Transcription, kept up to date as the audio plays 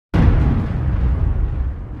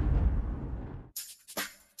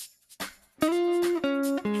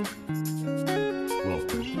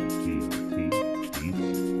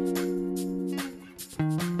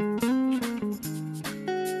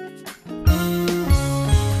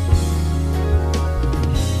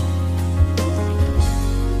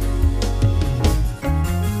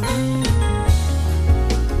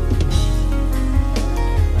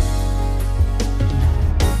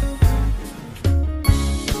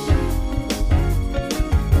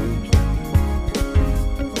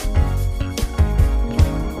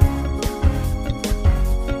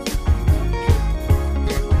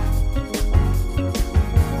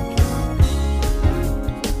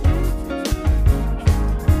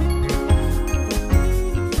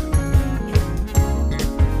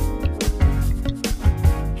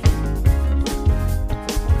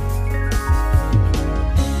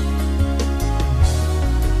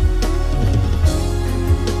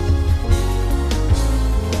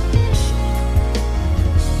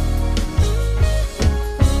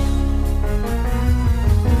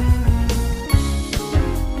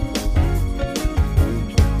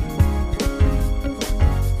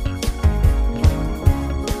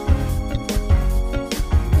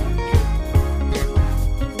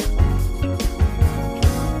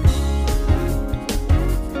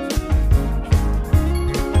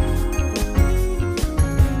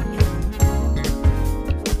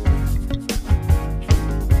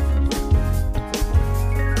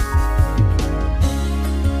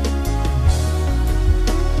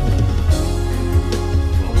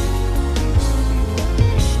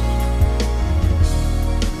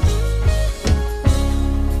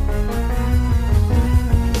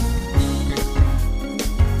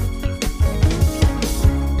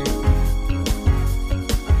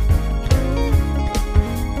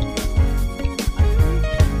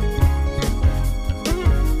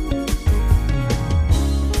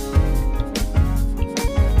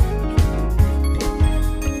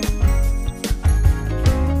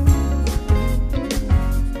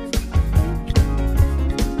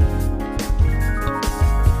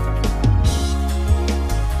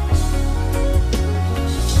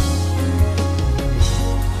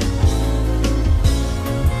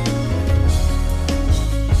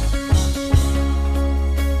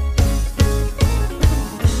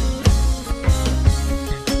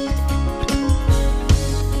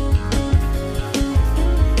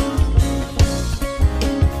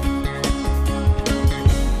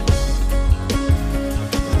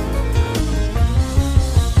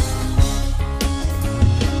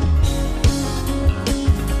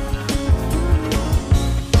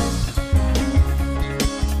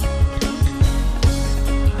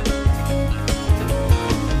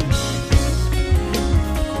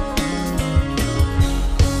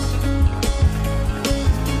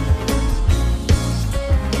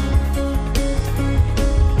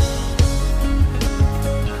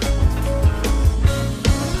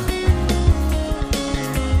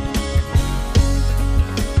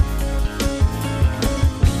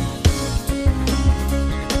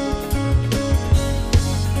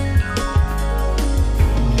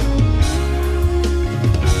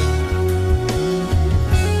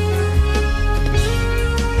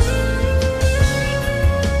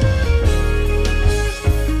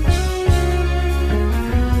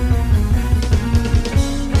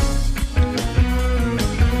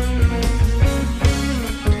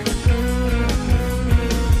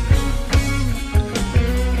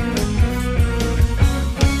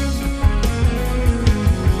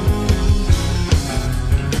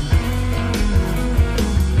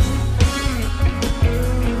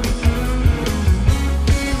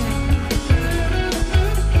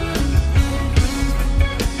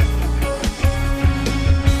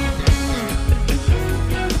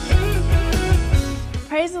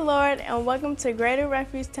and welcome to Greater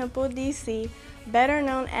Refuge Temple, DC, better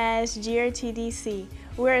known as GRTDC.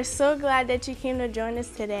 We're so glad that you came to join us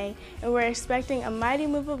today, and we're expecting a mighty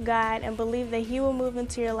move of God and believe that He will move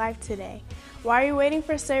into your life today. While you're waiting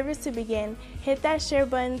for service to begin, hit that share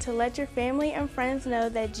button to let your family and friends know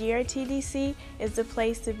that GRTDC is the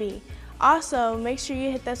place to be. Also, make sure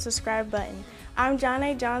you hit that subscribe button. I'm John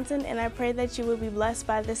A. Johnson, and I pray that you will be blessed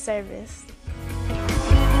by this service.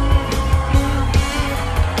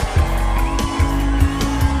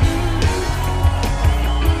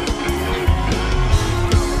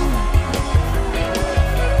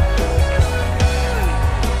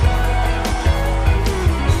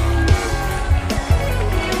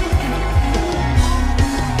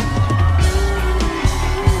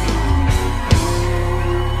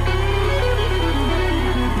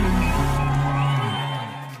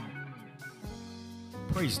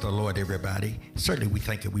 Praise the Lord, everybody. Certainly we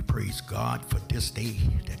thank and we praise God for this day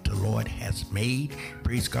that the Lord has made.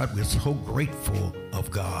 Praise God. We're so grateful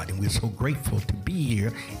of God, and we're so grateful to be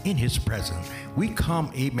here in His presence. We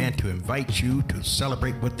come, amen, to invite you to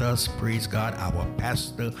celebrate with us, praise God, our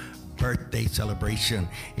pastor birthday celebration.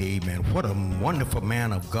 Amen. What a wonderful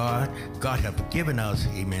man of God have given us.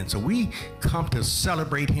 Amen. So we come to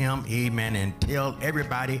celebrate him. Amen. And tell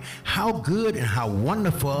everybody how good and how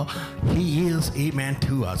wonderful he is. Amen.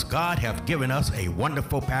 To us. God have given us a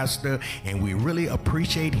wonderful pastor, and we really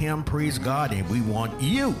appreciate him. Praise God. And we want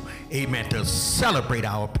you, amen, to celebrate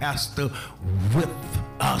our pastor with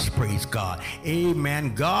us. Praise God.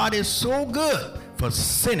 Amen. God is so good for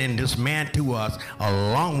sending this man to us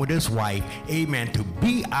along with his wife, amen, to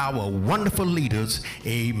be our wonderful leaders,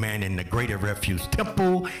 amen, in the Greater Refuge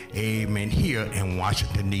Temple, amen, here in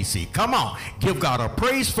Washington, D.C. Come on, give God a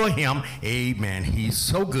praise for him, amen. He's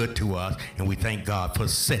so good to us, and we thank God for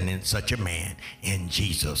sending such a man in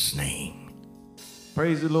Jesus' name.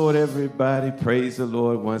 Praise the Lord, everybody. Praise the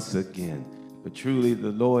Lord once again. But truly,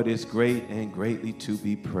 the Lord is great and greatly to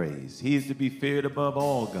be praised. He is to be feared above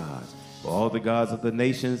all gods. For all the gods of the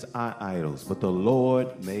nations are idols, but the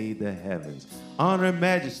Lord made the heavens. Honor and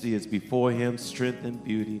majesty is before him. Strength and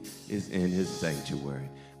beauty is in his sanctuary.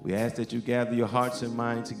 We ask that you gather your hearts and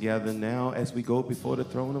minds together now as we go before the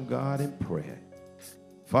throne of God in prayer.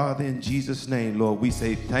 Father, in Jesus' name, Lord, we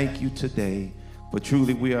say thank you today. For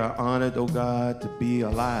truly we are honored, oh God, to be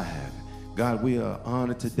alive. God, we are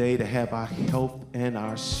honored today to have our health and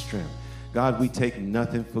our strength. God, we take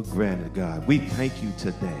nothing for granted, God. We thank you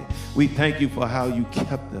today. We thank you for how you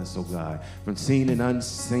kept us, oh God, from seen and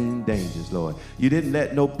unseen dangers, Lord. You didn't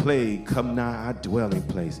let no plague come nigh our dwelling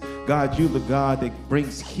place. God, you're the God that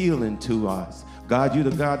brings healing to us. God, you're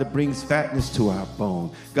the God that brings fatness to our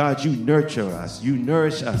bone. God, you nurture us. You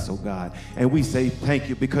nourish us, oh God. And we say thank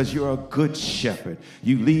you because you're a good shepherd.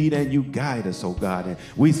 You lead and you guide us, oh God. And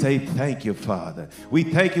we say thank you, Father. We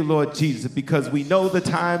thank you, Lord Jesus, because we know the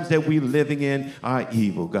times that we're living in are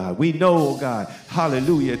evil, God. We know, oh God,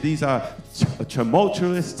 hallelujah, these are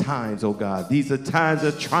tumultuous times, oh God. These are times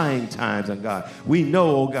of trying times, oh God. We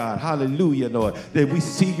know, oh God, hallelujah, Lord, that we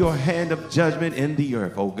see your hand of judgment in the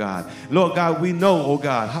earth, oh God. Lord God, we know, oh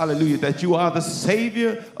God, hallelujah, that you are the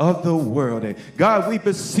Savior of the world. And God, we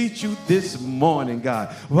beseech you this morning,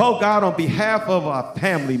 God. Oh God, on behalf of our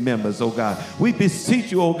family members, oh God, we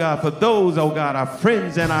beseech you, oh God, for those, oh God, our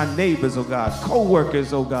friends and our neighbors, oh God,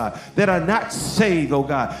 co-workers, oh God, that are not saved, oh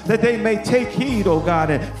God, that they may take heed, oh God,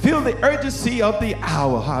 and feel the urgency of the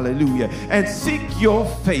hour, hallelujah, and seek your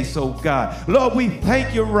face, oh God. Lord, we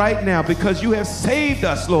thank you right now because you have saved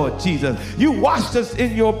us, Lord Jesus. You washed us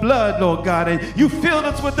in your blood, Lord God, and you filled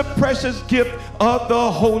us with the precious gift of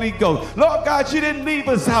the Holy Ghost. Lord God, you didn't leave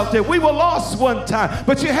us out there. We were lost one time,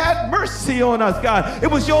 but you had mercy on us, God. It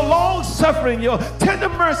was your long suffering, your tender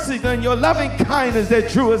mercy, and your loving kindness that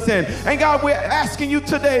drew us in. And God, we're asking you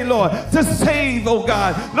today, Lord, to save, oh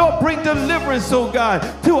God. Lord, bring deliverance, oh God,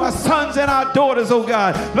 to our sons and our daughters, oh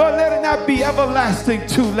God. Lord, let it not be everlasting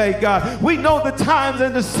too late, God. We know the times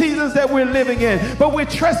and the seasons that we're living in, but we're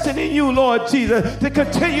trusting in you, Lord Jesus, to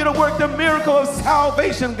continue to work the miracle of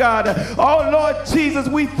salvation, God. Oh, Lord Jesus,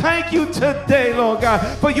 we thank you today, Lord God,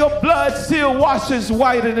 for your blood still washes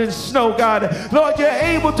whiter than snow, God. Lord, you're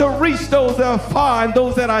able to reach those that are far and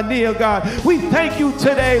those that are near, God. We thank you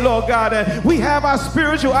today, Lord God, and we have our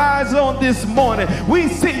spiritual eyes on this morning. We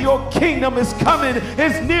see your kingdom is coming.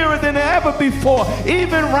 It's nearer than ever before,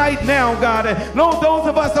 even right now, God. And Lord, those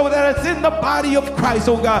of us that are in the body of Christ,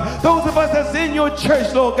 oh God, those of us that's in your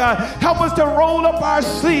church, Lord God, help us to roll up our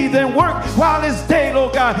sleeves and work while it's day,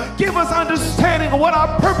 Lord God. God. Give us understanding of what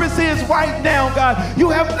our purpose is right now, God. You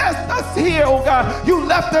have left us here, oh God. You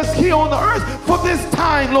left us here on the earth for this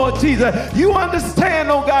time, Lord Jesus. You understand,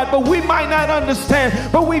 oh God, but we might not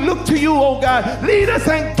understand. But we look to you, oh God. Lead us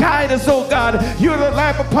and guide us, oh God. You're the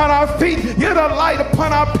lamp upon our feet. You're the light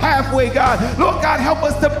upon our pathway, God. Lord God, help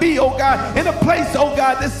us to be, oh God, in a place, oh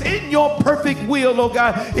God, that's in your perfect will, oh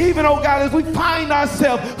God. Even, oh God, as we find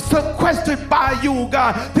ourselves sequestered by you, oh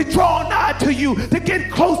God, to draw nigh to you, to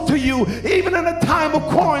get close to you, even in a time of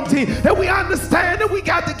quarantine, that we understand that we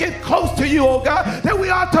got to get close to you, oh God, that we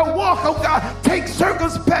ought to walk, oh God, take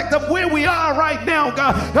circumspect of where we are right now,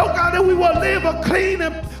 God. Oh God, that we will live a clean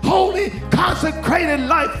and holy, consecrated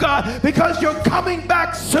life, God, because you're coming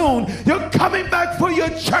back soon. You're coming back for your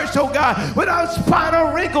church, oh God, without spot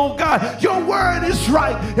or wrinkle, God. Your word is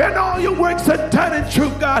right, and all your works are done in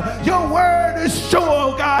truth, God. Your word is sure,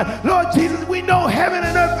 oh God. Lord Jesus, we know heaven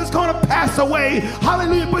and earth is going to pass away.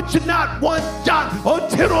 Hallelujah, but you're not one jot or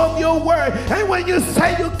tittle of your word. And when you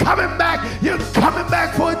say you're coming back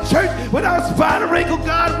for a church without spot or wrinkle,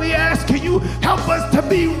 God, we ask you, help us to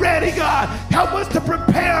be ready, God. Help us to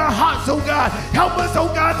prepare our hearts, oh God. Help us, oh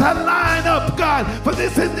God, to line up, God, for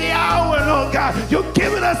this is the hour, oh God. You're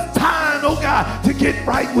giving us time, oh God, to get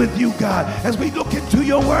right with you, God. As we look into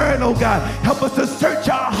your word, oh God, help us to search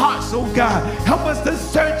our hearts, oh God. Help us to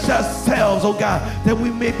search ourselves, oh God, that we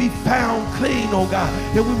may be found clean, oh God.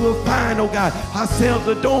 That we will find, oh God, ourselves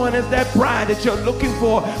adorned as that bride that you're looking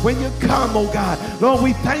for when you come, oh God. Lord,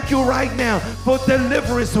 we thank you right now for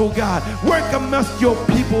deliverance, oh God. Work amongst your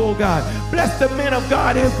people, oh God. Bless the men of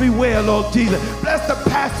God everywhere, Lord Jesus. Bless the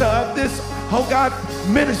pastor of this, oh God,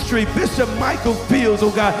 ministry, Bishop Michael Fields,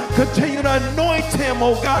 oh God. Continue to anoint him,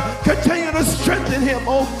 oh God. Continue to strengthen him,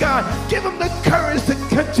 oh God. Give him the courage to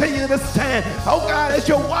continue to stand, oh God, as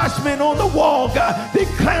your watchman on the wall, God,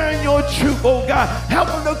 declaring your truth, oh God. Help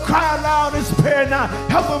him to cry loud and spare not.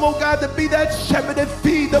 Help him, oh God, to be that shepherd that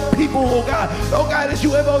feed the people, oh God. Oh God, as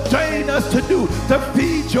you have ordained us to do, to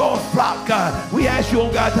feed your flock, God. We ask you,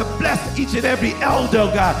 oh God, to bless each and every elder,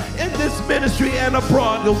 oh God, in this ministry and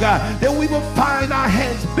abroad, oh God, that we will find our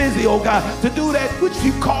hands busy, oh God, to do that which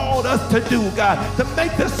you called us to do, God, to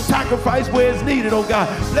make the sacrifice where it's needed, oh God.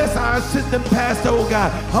 Bless our assistant pastor, oh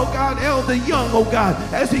God, Elder Young, oh God,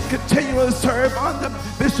 as he continues to serve under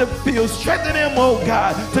Bishop Fields. Strengthen him, oh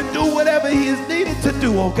God, to do whatever he is needed to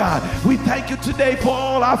do, oh God. We thank you today for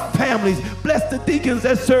all our families. Bless the deacons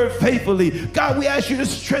that serve faithfully. God, we ask you to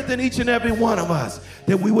strengthen each and every one of us,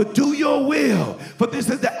 that we would do your will, for this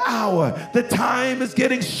is the hour. The time is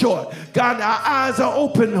getting short. God, our eyes are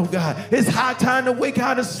open, oh God. It's high time to wake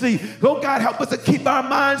out of sleep. Oh God, help us to keep our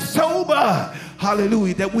minds sober.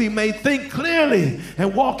 Hallelujah, that we may think clearly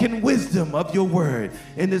and walk in wisdom of your word.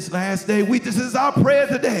 In this last day, this is our prayer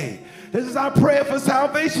today. This is our prayer for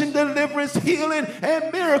salvation, deliverance, healing,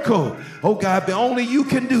 and miracle. Oh God, but only you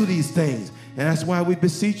can do these things. And that's why we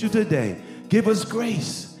beseech you today. Give us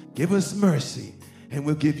grace, give us mercy, and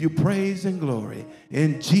we'll give you praise and glory.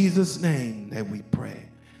 In Jesus' name that we pray.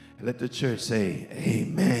 Let the church say,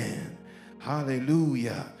 amen.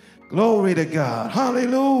 Hallelujah. Glory to God.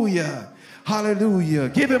 Hallelujah. Hallelujah.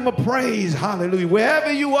 Give him a praise. Hallelujah.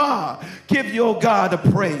 Wherever you are, give your God a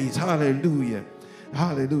praise. Hallelujah.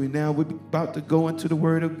 Hallelujah. Now we're about to go into the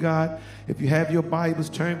word of God. If you have your Bibles,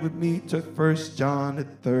 turn with me to 1 John, the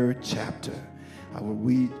 3rd chapter. I will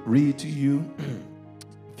read to you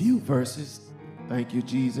a few verses. Thank you,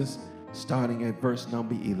 Jesus. Starting at verse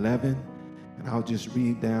number 11. And I'll just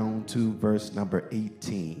read down to verse number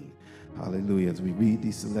 18. Hallelujah. As we read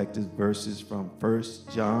these selected verses from 1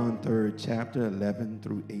 John 3rd chapter 11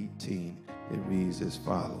 through 18, it reads as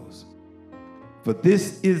follows. For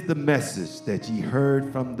this is the message that ye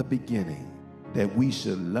heard from the beginning, that we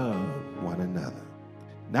should love one another.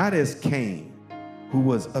 Not as Cain, who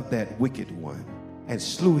was of that wicked one, and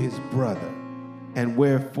slew his brother. And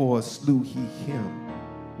wherefore slew he him?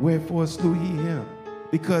 Wherefore slew he him?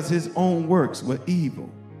 Because his own works were evil,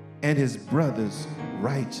 and his brother's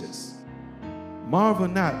righteous. Marvel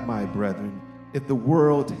not, my brethren, if the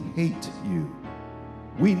world hate you.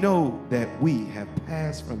 We know that we have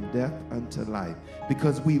passed from death unto life,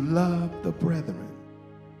 because we love the brethren.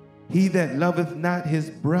 He that loveth not his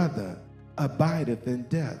brother abideth in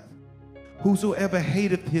death. Whosoever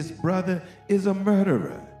hateth his brother is a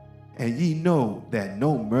murderer, and ye know that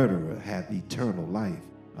no murderer hath eternal life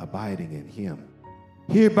abiding in him.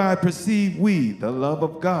 Hereby perceive we the love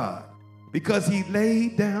of God, because he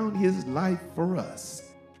laid down his life for us,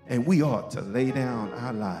 and we ought to lay down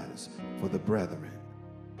our lives for the brethren.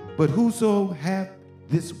 But whoso hath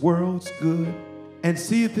this world's good, and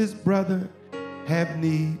seeth his brother have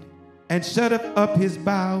need, and shutteth up his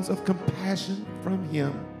bowels of compassion from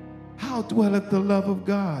him. How dwelleth the love of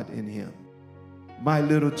God in him? My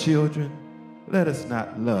little children, let us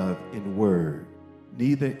not love in word,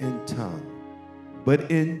 neither in tongue,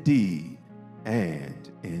 but in deed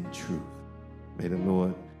and in truth. May the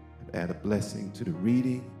Lord add a blessing to the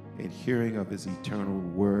reading and hearing of his eternal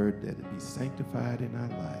word, that it be sanctified in our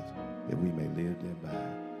lives, that we may live thereby.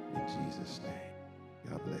 In Jesus' name,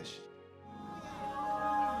 God bless you.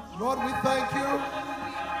 Lord, we thank you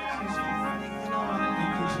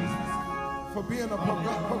for being a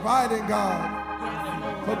providing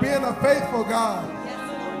God, for being a faithful God.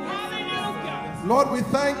 Lord, we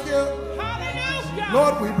thank you.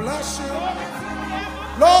 Lord, we bless you.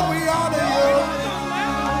 Lord, we honor you.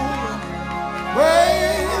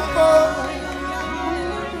 Faithful.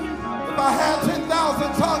 If I had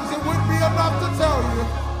 10,000 tongues, it wouldn't be enough to tell you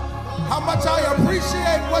how much I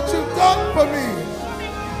appreciate what you've done for me.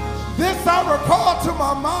 This I recall to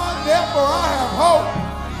my mind, therefore I have hope.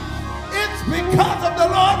 It's because of the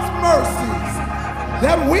Lord's mercies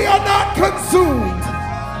that we are not consumed.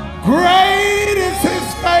 Great is his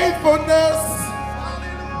faithfulness.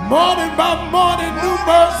 Morning by morning, new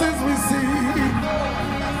mercies we see.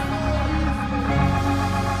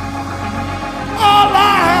 All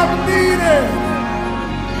I have needed,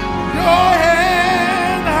 your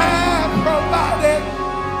hand has provided.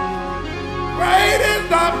 Great is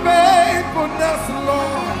thy faithfulness,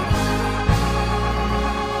 Lord.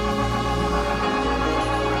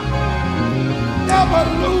 Never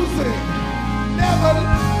losing, never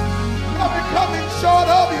coming short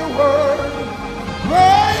of your word.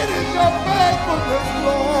 Great is your faithfulness,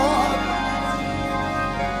 Lord.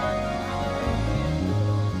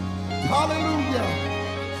 Hallelujah.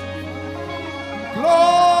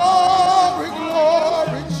 Glory,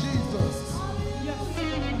 glory, Jesus.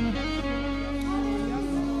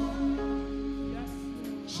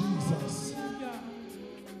 Jesus.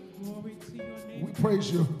 We praise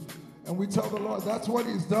you and we tell the Lord that's what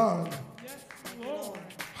he's done.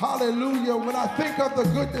 Hallelujah. When I think of the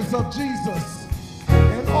goodness of Jesus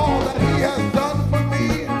and all that he has done for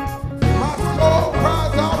me, my soul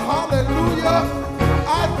cries out, hallelujah.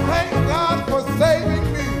 I thank God for saving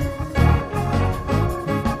me.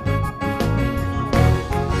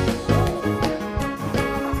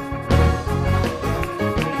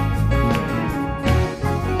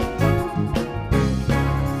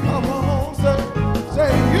 Come on,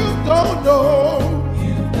 say you don't know.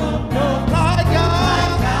 My God,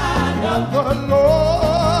 what the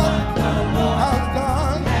Lord has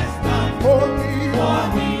done for me.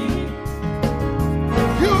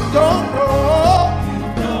 You don't know.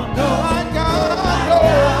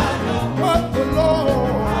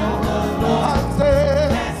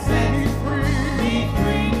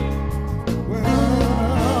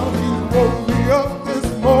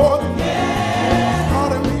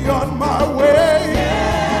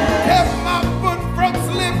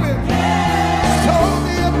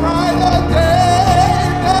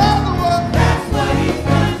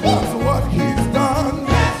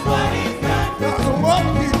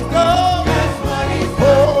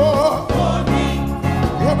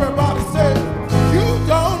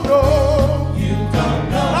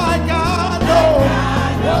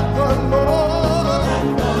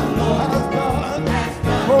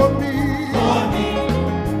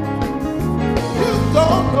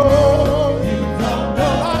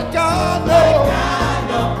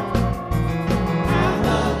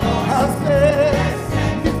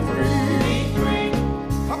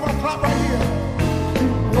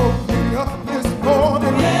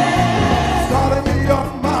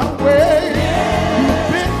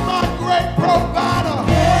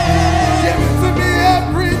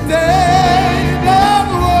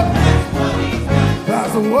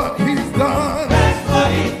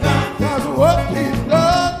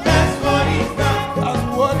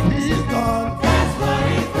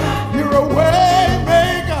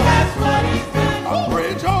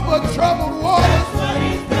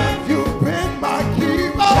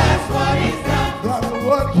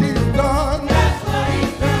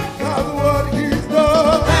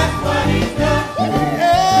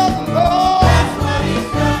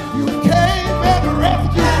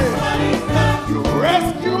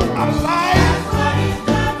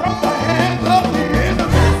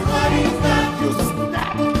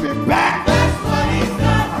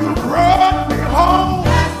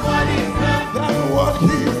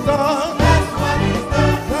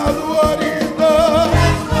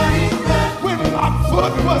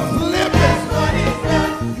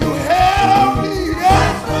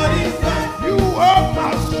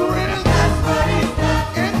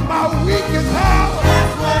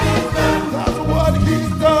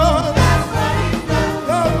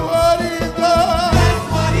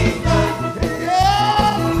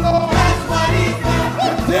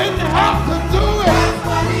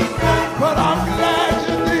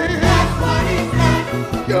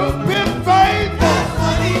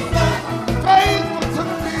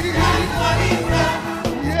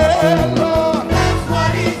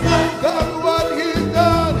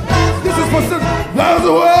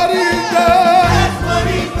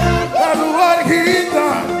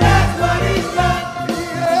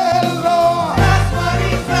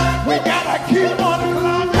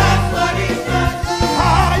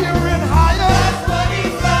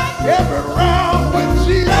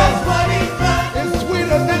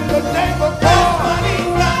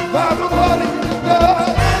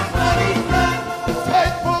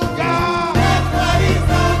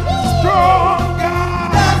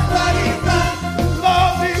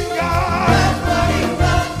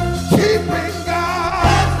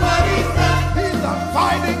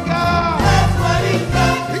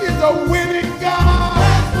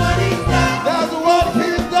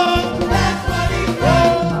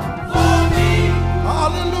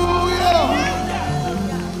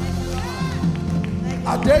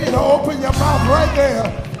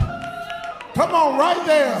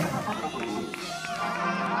 there.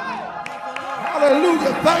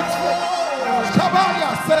 Hallelujah. Thanks for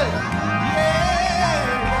Shabbat say.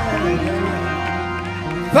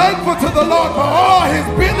 Thankful to the Lord for all his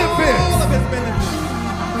benefits.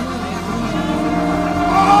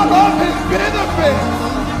 All of his benefits.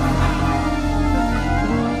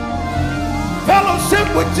 Fellowship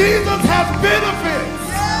with Jesus has benefits.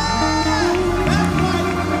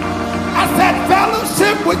 I said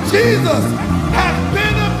fellowship with Jesus has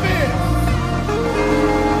benefits.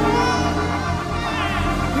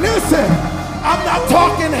 Listen, I'm not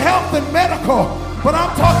talking health and medical, but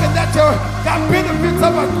I'm talking that you got benefits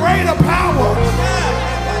of a greater power.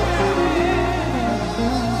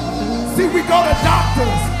 See, we go to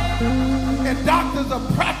doctors, and doctors are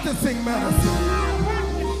practicing medicine.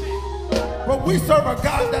 But we serve a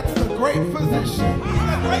God that's the great physician.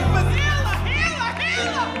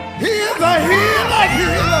 He is a healer.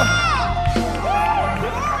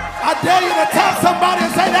 I dare you to tell somebody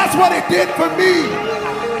and say, that's what he did for me.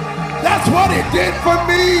 That's what he did for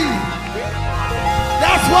me.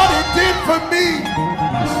 That's what he did for me.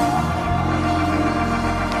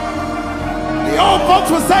 The old folks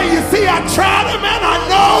would say, you see, I tried him and I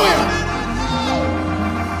know him.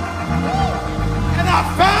 And I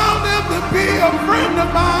found him to be a friend of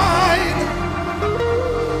mine.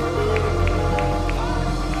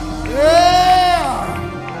 Yeah.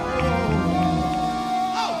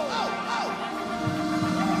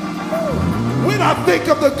 When I think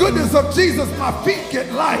of the goodness of Jesus, my feet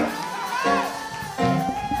get light.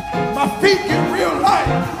 My feet get real light.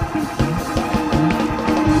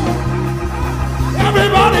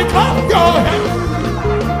 Everybody clap your hands.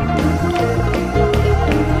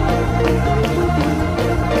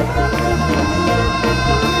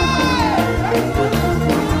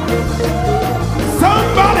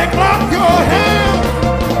 Somebody clap your hands.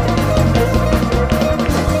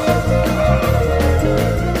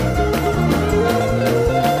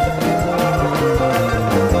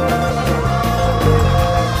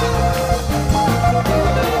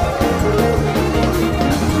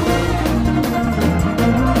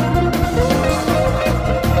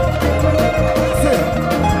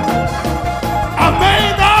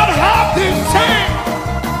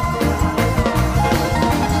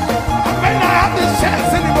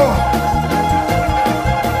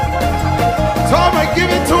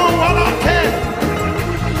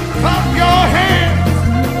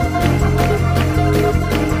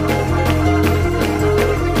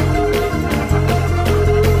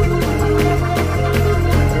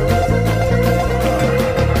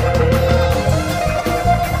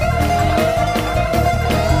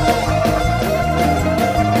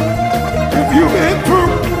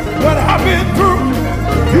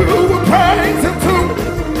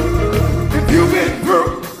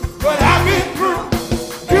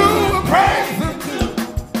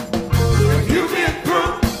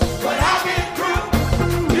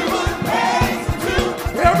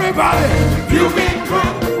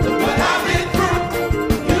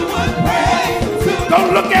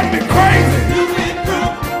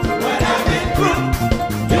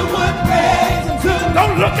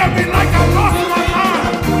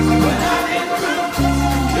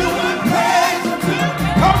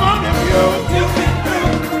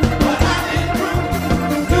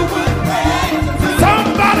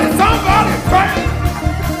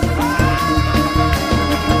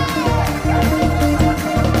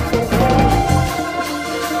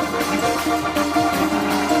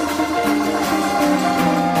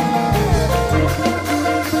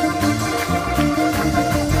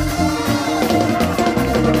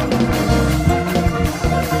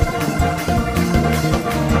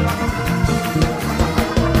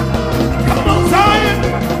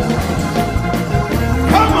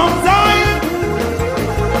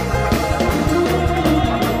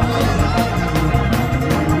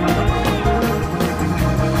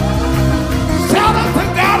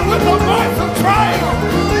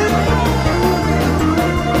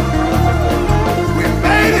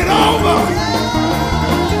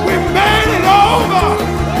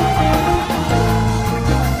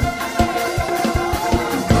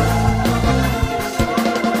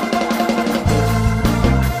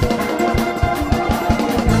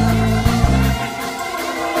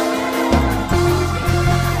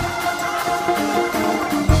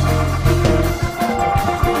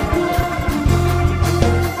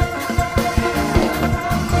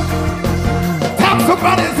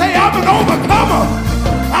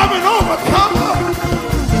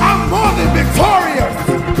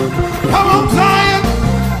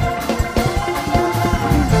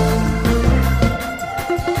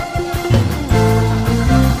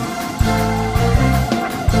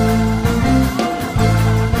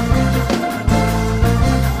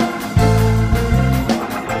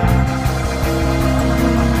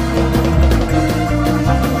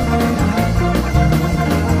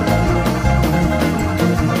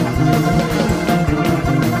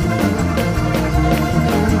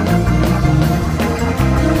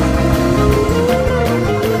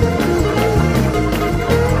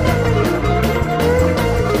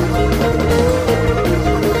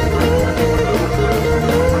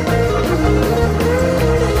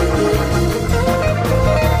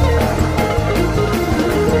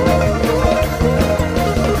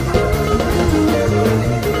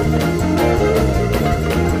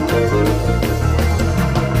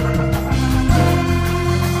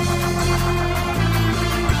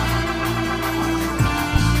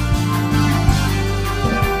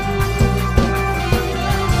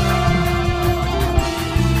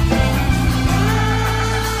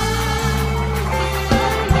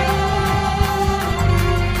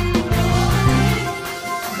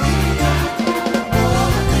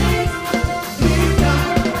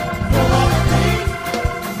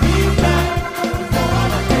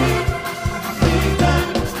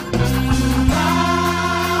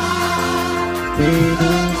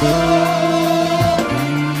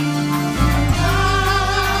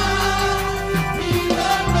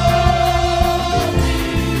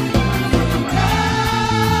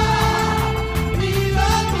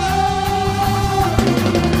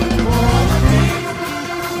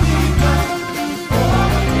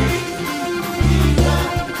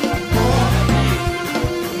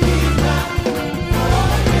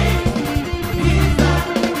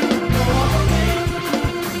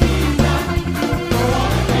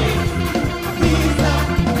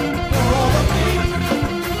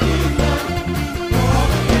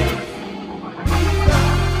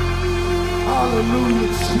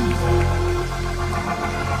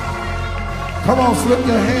 Come on, slip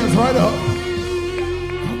your hands right up.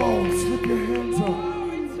 Come on, slip your hands up.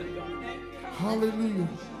 Hallelujah.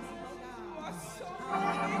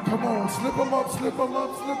 Come on, slip them up, slip them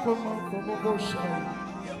up, slip them up.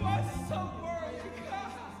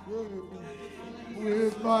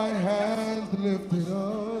 With my hands lifted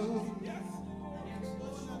up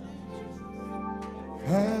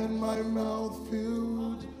and my mouth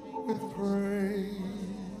filled with praise,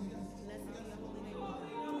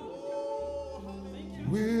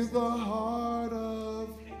 with a heart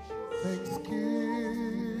of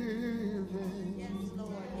thanksgiving,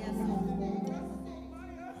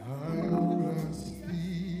 I will bless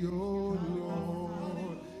thee, O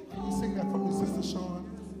Lord. Can you sing that for me, Sister Sean?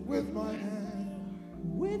 With my hand.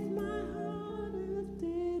 With my heart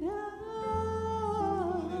lifted up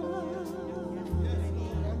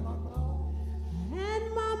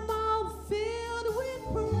and my mouth filled with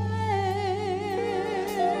praise,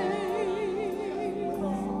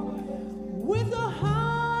 with a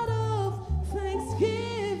heart of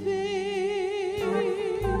thanksgiving,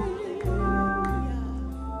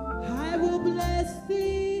 I will bless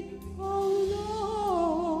thee, O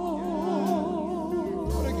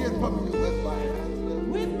Lord. Do it again for me. With my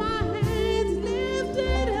hand. With my hands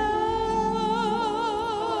lifted up,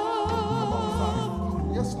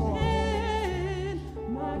 Yes, Lord. and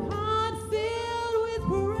my heart filled with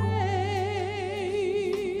praise,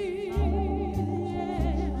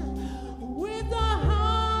 with a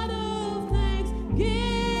heart of thanksgiving,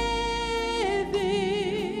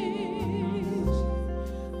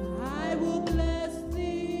 I will bless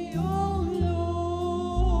thee, O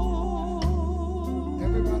Lord.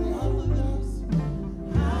 Everybody, I will bless.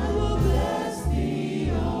 I will bless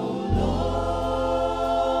thee, O Lord.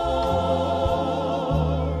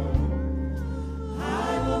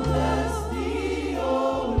 I will bless thee,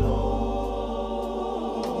 O Lord.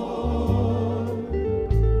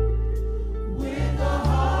 With a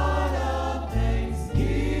heart of thanksgiving,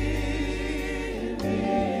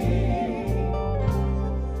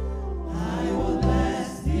 I will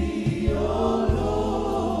bless thee, O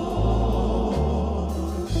Lord.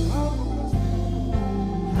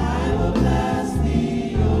 I will bless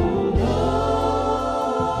thee, O Lord.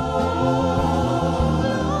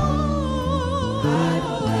 I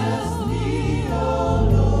will bless thee, O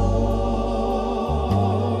Lord.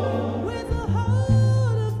 With a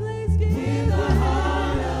heart of thanksgiving. With a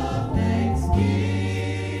heart of thanksgiving.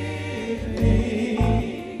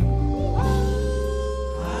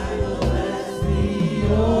 I will bless thee,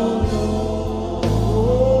 O Lord.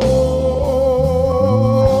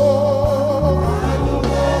 I will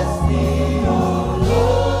bless thee, O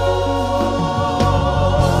Lord.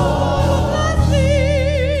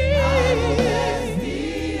 I will bless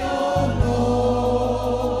thee, O Lord.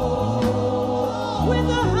 With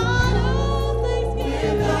a heart of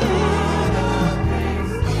thanksgiving. With a heart of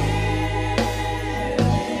thanksgiving.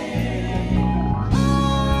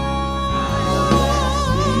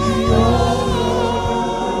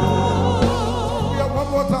 Yeah,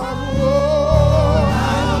 one more time. Oh.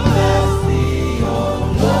 I will bless thee, O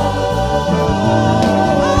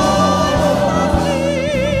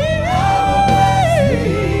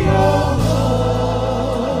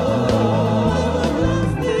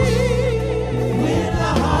with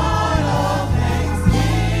a heart of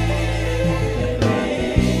thanksgiving.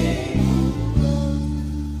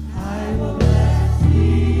 I will bless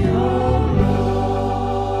thee, O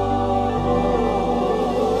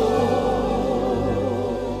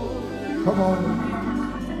Come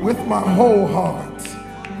on. With my whole heart.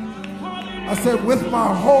 I said, with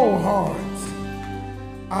my whole heart,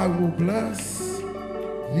 I will bless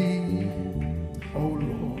thee, O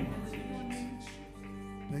Lord.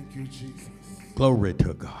 Thank you, Jesus. Glory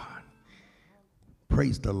to God.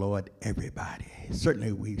 Praise the Lord, everybody.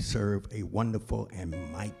 Certainly we serve a wonderful and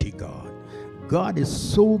mighty God. God is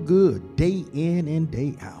so good day in and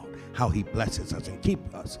day out, how he blesses us and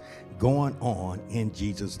keeps us going on in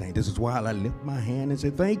Jesus' name. This is why I lift my hand and say,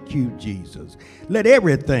 thank you, Jesus. Let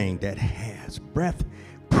everything that has breath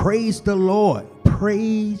praise the Lord.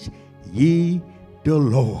 Praise ye the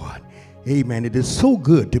Lord. Amen. It is so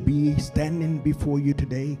good to be standing before you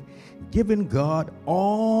today, giving God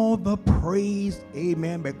all the praise,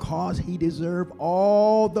 amen, because he deserves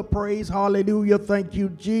all the praise. Hallelujah. Thank you,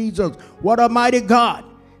 Jesus. What a mighty God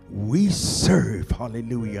we serve.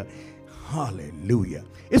 Hallelujah. Hallelujah.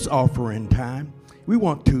 It's offering time. We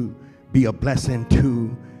want to be a blessing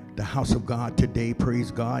to the house of God today.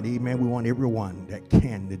 Praise God. Amen. We want everyone that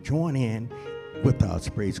can to join in with us,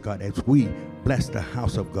 praise God, as we bless the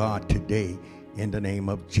house of God today. in the name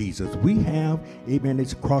of Jesus. We have, amen,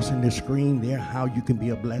 it's crossing the screen there, how you can be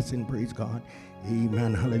a blessing, praise God.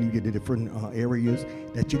 Amen, hallelujah, the different areas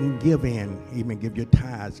that you can give in, amen, give your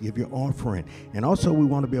tithes, give your offering. And also we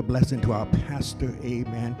want to be a blessing to our pastor,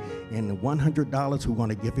 amen, and the $100 we want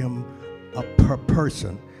to give him per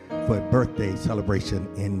person for a birthday celebration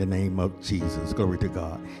in the name of Jesus. Glory to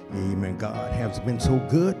God. Amen. God has been so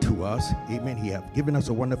good to us. Amen. He has given us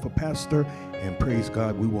a wonderful pastor, and praise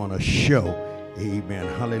God, we want to show, amen,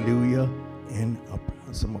 hallelujah, and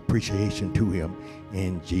some appreciation to him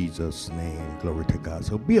in Jesus' name. Glory to God.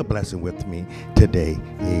 So be a blessing with me today.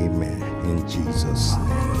 Amen. In Jesus' name.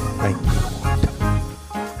 Thank you.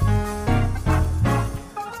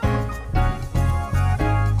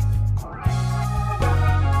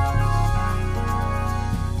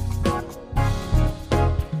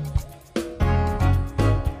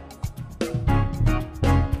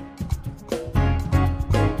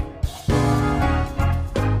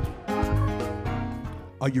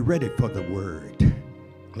 Are you ready for the word?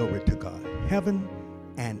 Glory to God. Heaven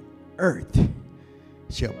and earth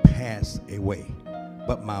shall pass away,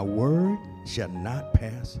 but my word shall not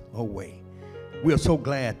pass away. We are so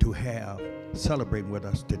glad to have celebrating with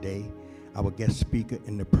us today our guest speaker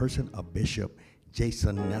in the person of Bishop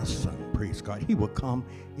Jason Nelson. Praise God. He will come,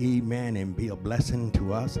 amen, and be a blessing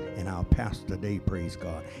to us and our pastor today. Praise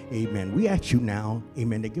God. Amen. We ask you now,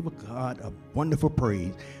 amen, to give God a wonderful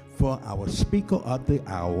praise for our speaker of the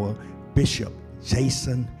hour, Bishop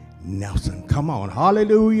Jason Nelson. Come on.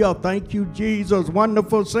 Hallelujah. Thank you, Jesus.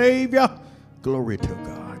 Wonderful Savior. Glory to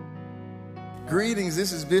God. Greetings.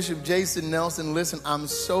 This is Bishop Jason Nelson. Listen, I'm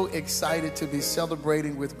so excited to be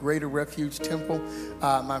celebrating with Greater Refuge Temple.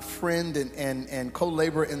 My friend and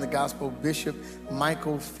co-laborer in the gospel, Bishop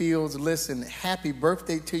Michael Fields. Listen, happy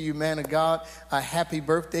birthday to you, man of God. Happy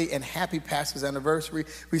birthday and happy pastor's anniversary.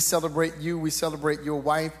 We celebrate you. We celebrate your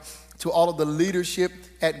wife. To all of the leadership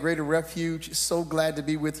at Greater Refuge, so glad to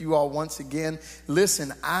be with you all once again.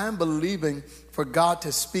 Listen, I'm believing for God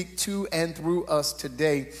to speak to and through us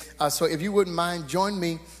today. So if you wouldn't mind, join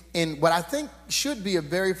me in what I think should be a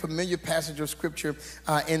very familiar passage of scripture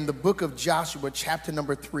in the book of Joshua, chapter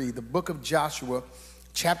number 3. The book of Joshua,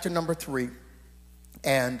 chapter number 3.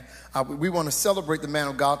 And we want to celebrate the man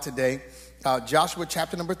of God today. Joshua,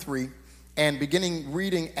 chapter number 3, and beginning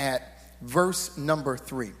reading at verse number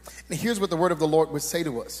 3. And here's what the word of the Lord would say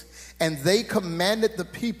to us. And they commanded the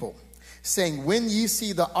people, saying, when ye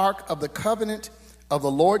see the ark of the covenant of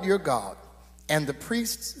the Lord your God, and the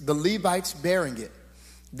priests, the Levites, bearing it,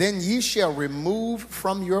 then ye shall remove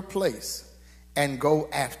from your place and go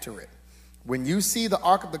after it. When you see the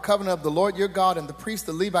ark of the covenant of the Lord your God, and the priests,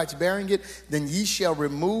 the Levites, bearing it, then ye shall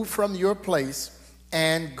remove from your place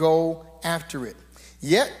and go after it.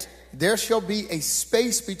 Yet there shall be a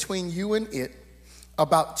space between you and it,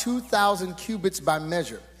 about 2,000 cubits by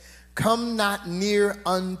measure. Come not near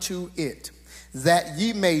unto it, that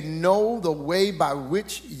ye may know the way by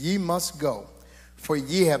which ye must go. For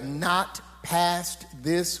ye have not passed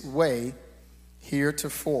this way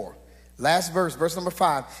heretofore. Last verse, verse number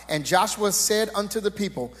 5. And Joshua said unto the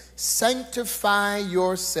people, sanctify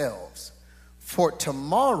yourselves, for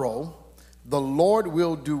tomorrow the Lord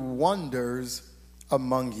will do wonders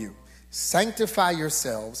among you. Sanctify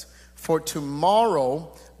yourselves, for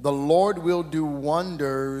tomorrow the Lord will do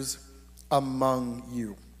wonders among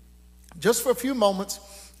you. Just for a few moments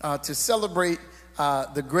to celebrate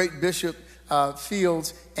the great Bishop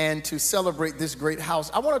Fields and to celebrate this great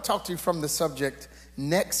house, I want to talk to you from the subject,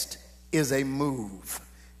 next is a move.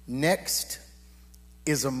 Next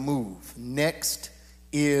is a move. Next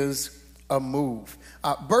is a move.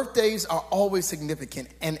 Birthdays are always significant,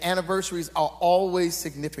 and anniversaries are always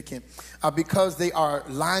significant because they are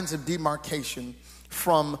lines of demarcation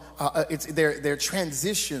from they're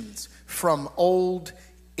transitions from old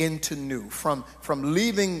into new, from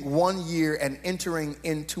leaving one year and entering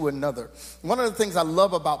into another. One of the things I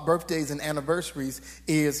love about birthdays and anniversaries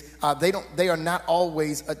is they are not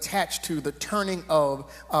always attached to the turning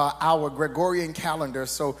of our Gregorian calendar.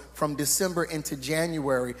 So from December into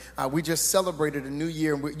January, we just celebrated a new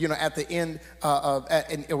year, and we, at the end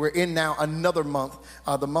and we're in now another month,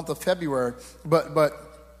 the month of February. But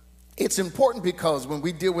it's important because when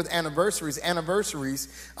we deal with anniversaries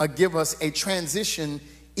give us a transition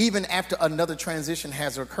even after another transition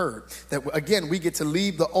has occurred. That again, we get to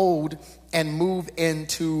leave the old and move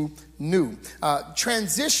into new.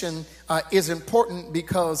 Transition is important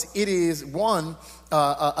because it is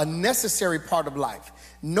a necessary part of life.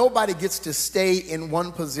 Nobody gets to stay in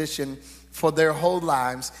one position for their whole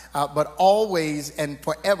lives, but always and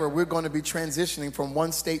forever we're going to be transitioning from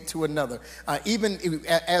one state to another. Even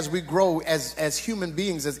as we grow as human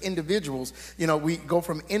beings, as individuals, we go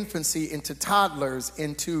from infancy into toddlers,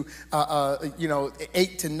 into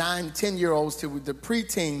 8 to 9, 10-year-olds, to the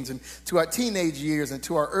preteens, and to our teenage years, and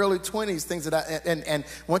to our early 20s, things and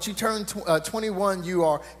once you turn 21, you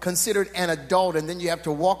are considered an adult, and then you have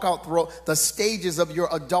to walk out through the stages of your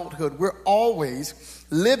adulthood. We're always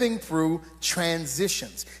living through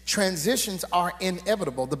transitions. Transitions are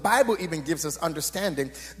inevitable. The Bible even gives us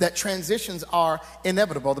understanding that transitions are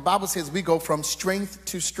inevitable. The Bible says we go from strength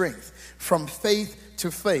to strength, from faith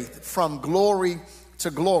to faith, from glory to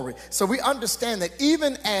glory. So we understand that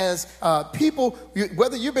even as people,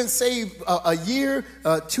 whether you've been saved a year,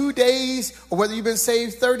 2 days, or whether you've been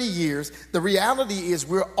saved 30 years, the reality is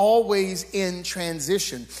we're always in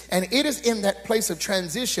transition. And it is in that place of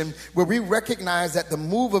transition where we recognize that the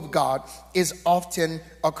move of God is often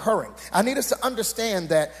occurring. I need us to understand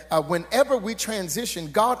that whenever we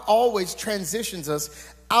transition, God always transitions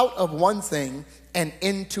us out of one thing and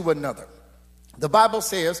into another. The Bible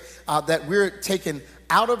says that we're taken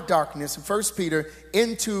out of darkness, 1 Peter,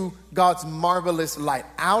 into God's marvelous light.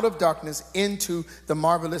 Out of darkness into the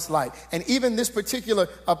marvelous light. And even this particular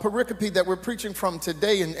pericope that we're preaching from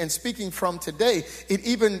today and speaking from today, it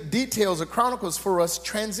even details or chronicles for us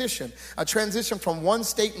transition. A transition from one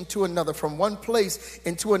state into another, from one place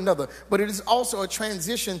into another. But it is also a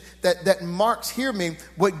transition that marks, hear me,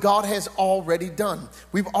 what God has already done.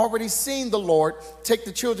 We've already seen the Lord take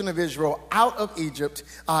the children of Israel out of Egypt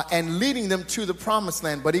and leading them to the promised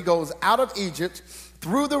land. But he goes out of Egypt,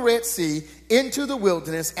 through the Red Sea, into the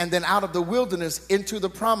wilderness, and then out of the wilderness into the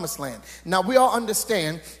promised land. Now, we all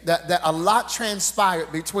understand that a lot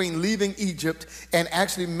transpired between leaving Egypt and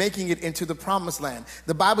actually making it into the promised land.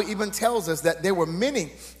 The Bible even tells us that there were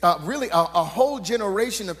many, really a whole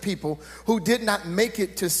generation of people who did not make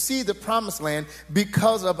it to see the promised land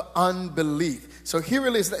because of unbelief. So here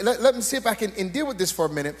it is. Let me see if I can deal with this for a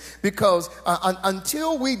minute, because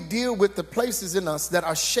until we deal with the places in us that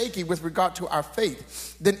are shaky with regard to our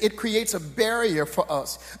faith, then it creates a barrier for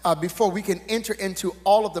us before we can enter into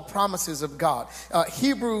all of the promises of God.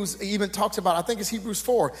 Hebrews even talks about, I think it's Hebrews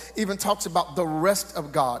 4, even talks about the rest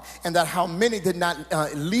of God, and that how many did not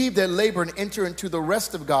leave their labor and enter into the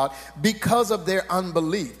rest of God because of their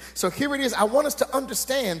unbelief. So here it is. I want us to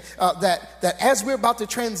understand that as we're about to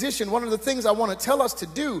transition, one of the things I want to tell us to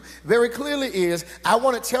do very clearly is, I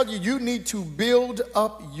want to tell you, you need to build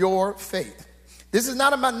up your faith. This is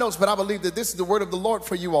not in my notes, but I believe that this is the word of the Lord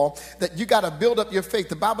for you all, that you got to build up your faith.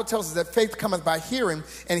 The Bible tells us that faith cometh by hearing,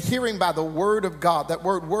 and hearing by the word of God. That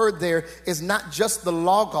word there is not just the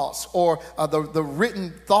logos, or the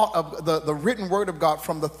written thought of the written word of God,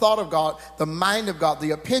 from the thought of God, the mind of God,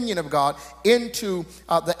 the opinion of God, into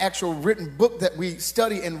the actual written book that we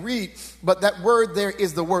study and read. But that word there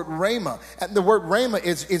is the word rhema. And the word rhema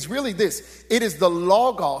is really this. It is the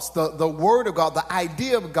logos, the word of God, the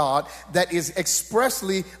idea of God that is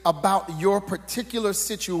expressly about your particular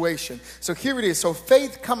situation. So here it is. So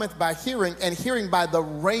faith cometh by hearing, and hearing by the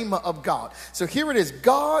rhema of God. So here it is.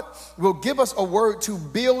 God will give us a word to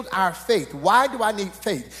build our faith. Why do I need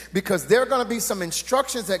faith? Because there are going to be some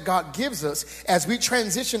instructions that God gives us as we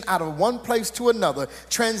transition out of one place to another.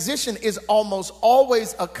 Transition is almost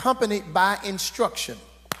always accompanied by instruction.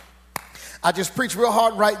 I just preached real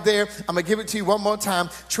hard right there. I'm going to give it to you one more time.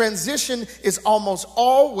 Transition is almost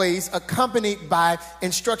always accompanied by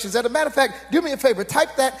instructions. As a matter of fact, do me a favor.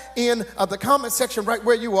 Type that in the comment section right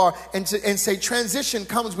where you are and say transition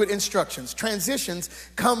comes with instructions. Transitions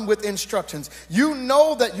come with instructions. You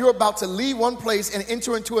know that you're about to leave one place and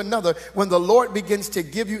enter into another when the Lord begins to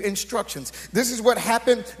give you instructions. This is what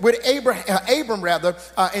happened with Abram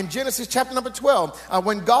in Genesis chapter number 12.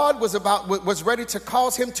 When God was ready to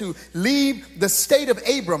cause him to leave the state of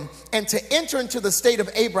Abram and to enter into the state of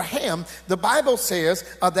Abraham, the Bible says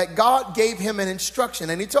that God gave him an instruction.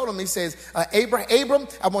 And he told him, he says, Abram,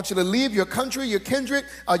 I want you to leave your country, your kindred,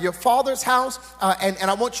 your father's house, and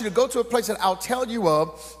I want you to go to a place that I'll tell you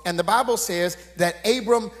of. And the Bible says that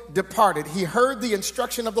Abram departed. He heard the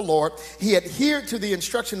instruction of the Lord. He adhered to the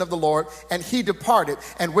instruction of the Lord, and he departed.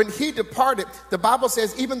 And when he departed, the Bible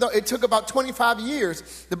says, even though it took about 25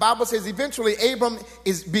 years, the Bible says eventually Abram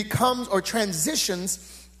becomes or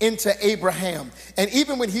transitions into Abraham. And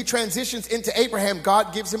even when he transitions into Abraham,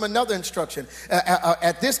 God gives him another instruction.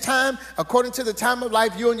 At this time, according to the time of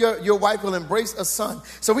life, you and your wife will embrace a son.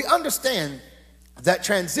 So we understand that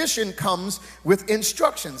transition comes with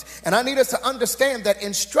instructions. And I need us to understand that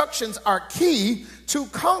instructions are key to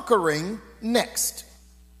conquering next.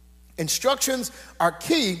 Instructions are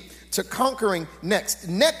key to conquering next.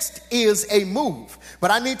 Next is a move, but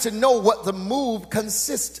I need to know what the move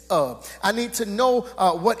consists of. I need to know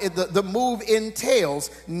what the move entails.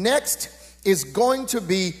 Next is going to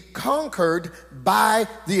be conquered by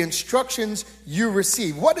the instructions you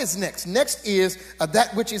receive. What is next? Next is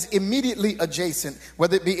that which is immediately adjacent,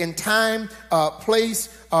 whether it be in time, place,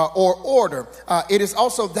 or order. It is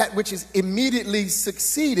also that which is immediately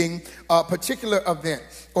succeeding a particular event,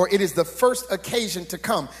 or it is the first occasion to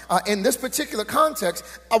come. In this particular context,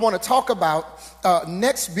 I want to talk about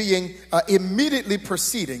next being immediately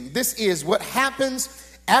preceding. This is what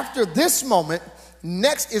happens after this moment.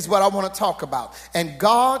 Next is what I want to talk about. And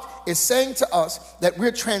God is saying to us that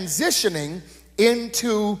we're transitioning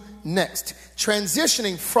into next.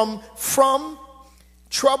 Transitioning from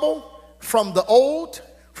trouble, from the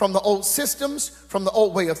old systems, from the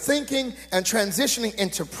old way of thinking, and transitioning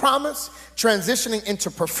into promise, transitioning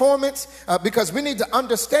into performance, because we need to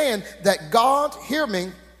understand that God, hear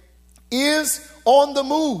me, is on the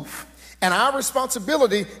move. And our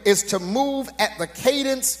responsibility is to move at the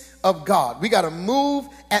cadence of God. We got to move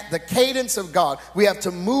at the cadence of God. We have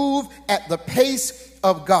to move at the pace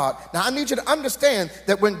of God. Now, I need you to understand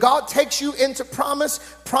that when God takes you into promise,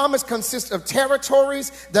 promise consists of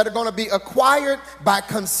territories that are going to be acquired by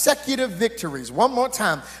consecutive victories. One more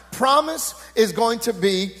time. Promise is going to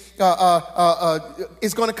be,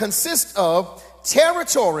 is going to consist of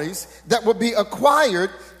territories that will be acquired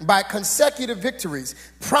by consecutive victories.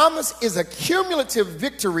 Promise is a cumulative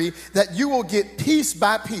victory that you will get piece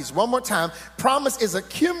by piece. One more time. Promise is a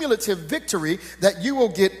cumulative victory that you will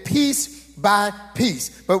get piece by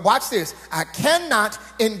piece. But watch this. I cannot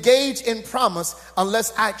engage in promise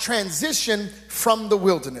unless I transition from the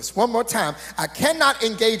wilderness. One more time. I cannot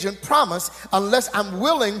engage in promise unless I'm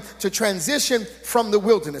willing to transition from the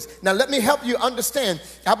wilderness. Now, let me help you understand.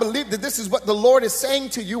 I believe that this is what the Lord is saying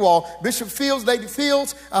to you all. Bishop Fields, Lady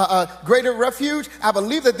Fields, Greater Refuge. I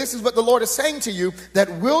believe that this is what the Lord is saying to you, that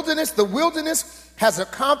the wilderness has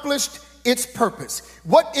accomplished its purpose.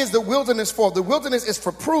 What is the wilderness for? The wilderness is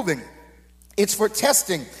for proving. It's for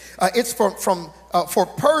testing. It's for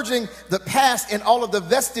purging the past and all of the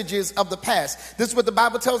vestiges of the past. This is what the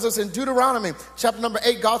Bible tells us in Deuteronomy chapter number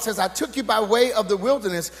 8. God says, I took you by way of the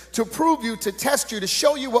wilderness to prove you, to test you, to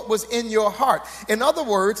show you what was in your heart. In other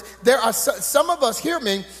words, there are some of us, hear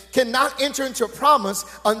me, cannot enter into a promise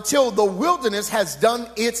until the wilderness has done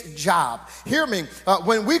its job. Hear me.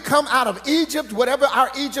 When we come out of Egypt, whatever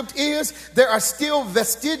our Egypt is, there are still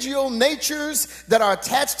vestigial natures that are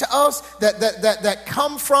attached to us that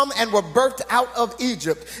come from and were birthed out of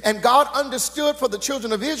Egypt. And God understood for the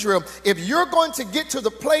children of Israel, if you're going to get to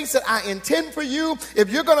the place that I intend for you, if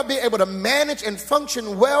you're going to be able to manage and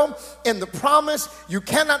function well in the promise, you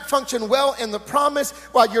cannot function well in the promise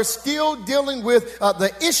while you're still dealing with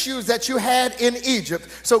the issues that you had in Egypt.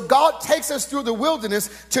 So God takes us through the wilderness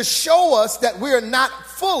to show us that we are not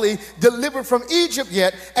fully delivered from Egypt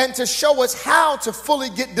yet, and to show us how to fully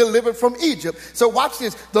get delivered from Egypt. So watch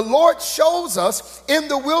this. The Lord shows us in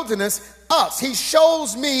the wilderness us. He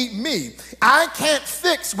shows me. I can't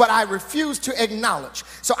fix what I refuse to acknowledge.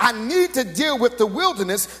 So I need to deal with the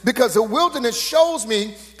wilderness, because the wilderness shows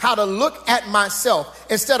me how to look at myself.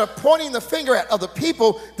 Instead of pointing the finger at other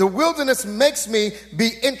people, the wilderness makes me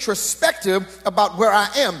be introspective about where I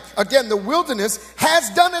am. Again, the wilderness has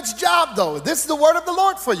done its job, though. This is the word of the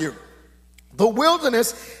Lord for you. The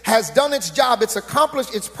wilderness has done its job. It's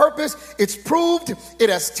accomplished its purpose. It's proved. It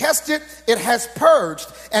has tested. It has purged.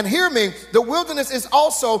 And hear me, the wilderness is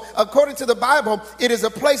also, according to the Bible, it is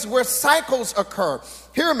a place where cycles occur.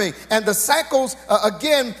 Hear me. And the cycles, or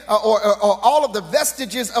all of the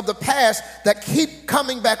vestiges of the past that keep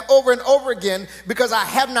coming back over and over again because I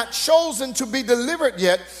have not chosen to be delivered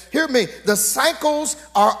yet. Hear me. The cycles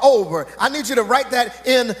are over. I need you to write that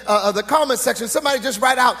in the comment section. Somebody just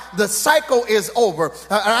write out, the cycle is over.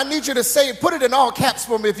 And I need you to say, put it in all caps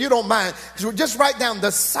for me if you don't mind. Just write down,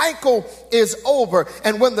 the cycle is over.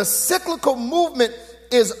 And when the cyclical movement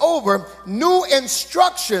is over, new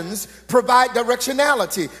instructions provide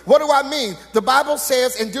directionality. What do I mean? The Bible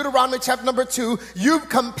says in Deuteronomy chapter number 2, you've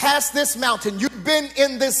come past this mountain. You've been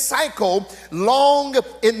in this cycle long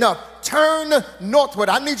enough. Turn northward.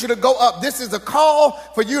 I need you to go up. This is a call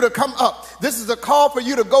for you to come up. This is a call for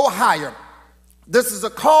you to go higher. This is a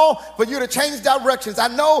call for you to change directions. I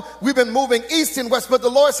know we've been moving east and west, but the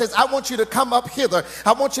Lord says, I want you to come up hither.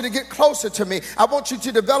 I want you to get closer to me. I want you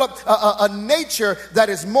to develop a nature that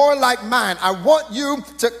is more like mine. I want you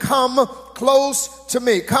to come close to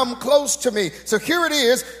me. Come close to me. So here it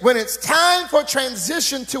is. When it's time for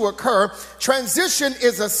transition to occur, transition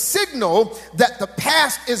is a signal that the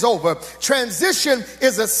past is over. Transition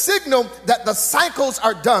is a signal that the cycles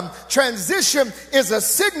are done. Transition is a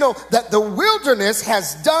signal that the wilderness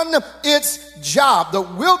has done its job. The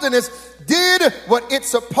wilderness did what it's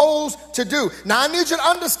supposed to do. Now I need you to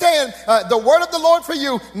understand the word of the Lord for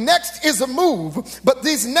you. Next is a move, but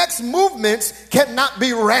these next movements cannot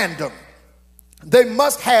be random. They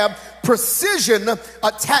must have precision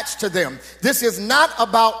attached to them. This is not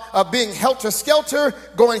about being helter-skelter,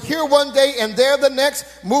 going here one day and there the next,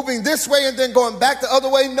 moving this way and then going back the other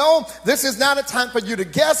way. No, this is not a time for you to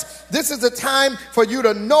guess. This is a time for you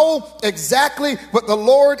to know exactly what the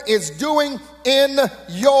Lord is doing in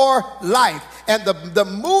your life. And the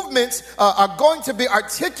movements are going to be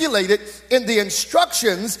articulated in the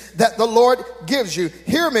instructions that the Lord gives you.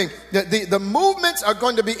 Hear me. The movements are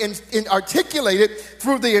going to be articulated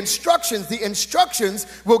through the instructions. The instructions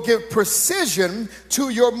will give precision to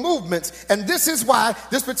your movements. And this is why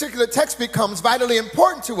this particular text becomes vitally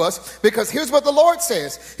important to us, because here's what the Lord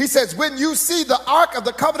says. He says, when you see the ark of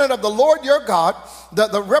the covenant of the Lord your God,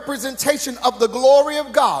 the representation of the glory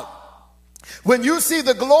of God, when you see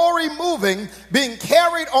the glory moving, being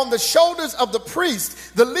carried on the shoulders of the priests,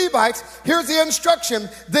 the Levites, here's the instruction,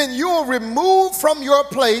 then you'll remove from your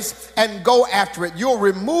place and go after it. You'll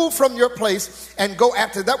remove from your place and go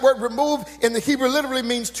after it. That word remove in the Hebrew literally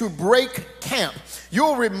means to break camp.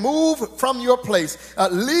 You'll remove from your place.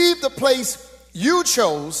 Leave the place you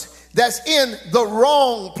chose that's in the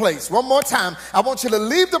wrong place. One more time. I want you to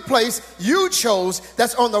leave the place you chose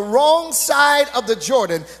that's on the wrong side of the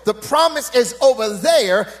Jordan. The promise is over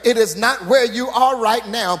there. It is not where you are right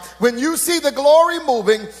now. When you see the glory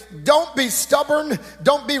moving, don't be stubborn.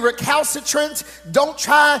 Don't be recalcitrant. Don't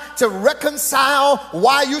try to reconcile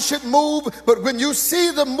why you should move. But when you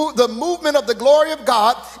see the movement of the glory of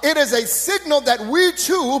God, it is a signal that we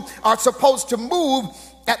too are supposed to move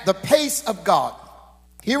at the pace of God.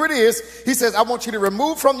 Here it is. He says, I want you to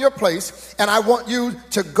remove from your place and I want you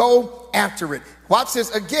to go after it. Watch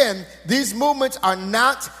this again. These movements are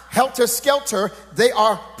not helter-skelter. They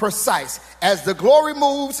are precise. As the glory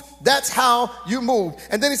moves, that's how you move.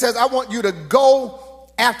 And then he says, I want you to go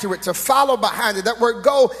after it, to follow behind it. That word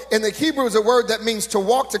go in the Hebrew is a word that means to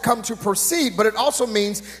walk, to come, to proceed, but it also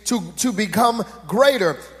means to become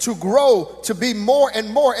greater, to grow, to be more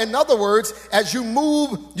and more. In other words, as you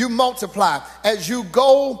move, you multiply. As you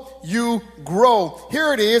go, you grow.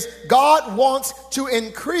 Here it is. God wants to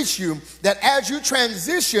increase you, that as you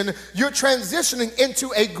transition, you're transitioning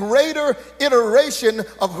into a greater iteration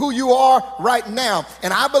of who you are right now.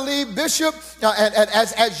 And I believe, Bishop,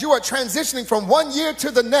 as you are transitioning from one year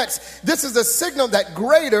to the next, this is a signal that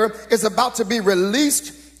greater is about to be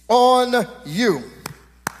released on you.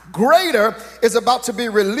 Greater is about to be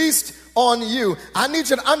released on you. I need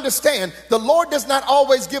you to understand, the Lord does not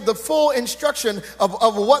always give the full instruction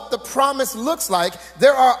of what the promise looks like.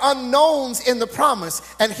 There are unknowns in the promise.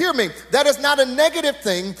 And hear me, that is not a negative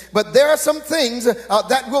thing, but there are some things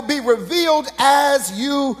that will be revealed as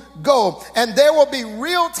you go. And there will be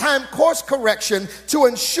real-time course correction to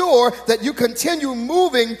ensure that you continue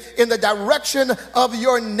moving in the direction of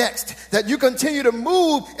your next, that you continue to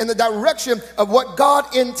move in the direction of what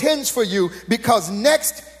God intends for you, because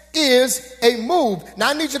next is a move. Now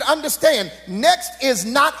I need you to understand, next is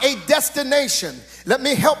not a destination. Let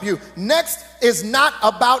me help you. Next is not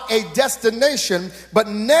about a destination, but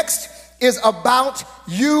next is about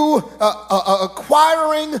you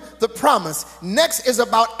acquiring the promise. Next is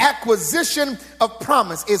about acquisition of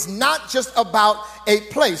promise. It's not just about a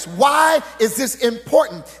place. Why is this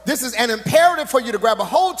important? This is an imperative for you to grab a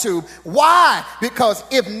hold to. Why? Because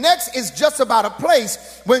if next is just about a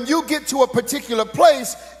place, when you get to a particular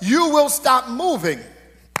place, you will stop moving.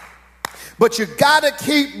 But you gotta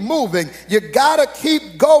keep moving. You gotta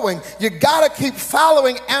keep going. You gotta keep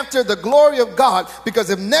following after the glory of God. Because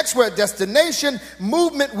if next were a destination,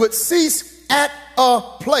 movement would cease at a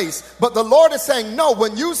place. But the Lord is saying, no,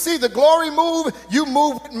 when you see the glory move, you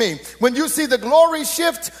move with me. When you see the glory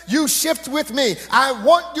shift, you shift with me. I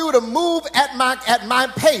want you to move at my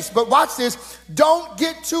pace. But watch this. Don't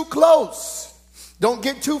get too close. Don't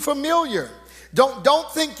get too familiar.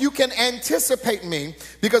 Don't think you can anticipate me,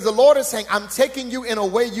 because the Lord is saying, I'm taking you in a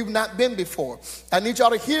way you've not been before. I need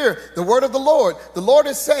y'all to hear the word of the Lord. The Lord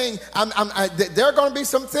is saying, there are going to be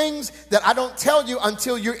some things that I don't tell you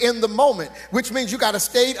until you're in the moment, which means you got to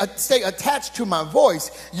stay attached to my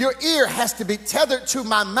voice. Your ear has to be tethered to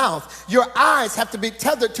my mouth. Your eyes have to be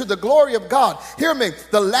tethered to the glory of God. Hear me.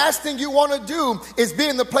 The last thing you want to do is be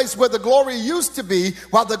in the place where the glory used to be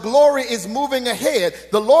while the glory is moving ahead.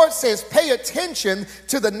 The Lord says, pay attention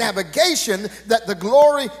to the navigation that the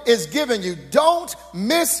glory is giving you. Don't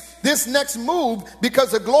miss this next move,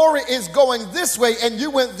 because the glory is going this way and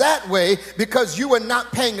you went that way because you were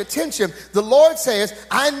not paying attention. The Lord says,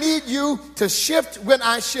 I need you to shift when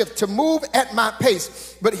I shift, to move at my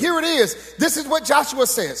pace. But here it is. This is what Joshua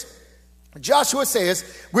says. Joshua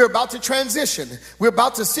says, we're about to transition. We're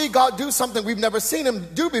about to see God do something we've never seen him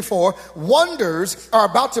do before. Wonders are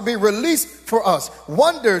about to be released for us.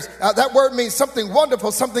 Wonders, that word means something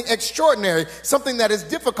wonderful, something extraordinary, something that is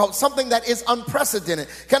difficult, something that is unprecedented.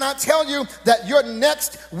 Can I tell you that your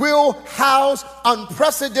next will house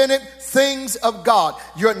unprecedented things of God?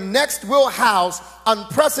 Your next will house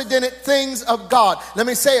unprecedented things of God. Let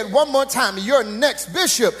me say it one more time. Your next,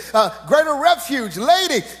 Bishop, Greater Refuge,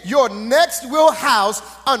 lady, your next will house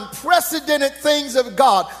unprecedented things of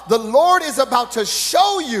God. The Lord is about to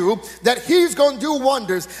show you that he's going to do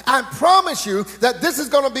wonders. I promise you that this is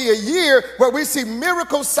going to be a year where we see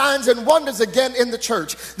miracles, signs, and wonders again in the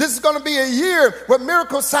church. This is going to be a year where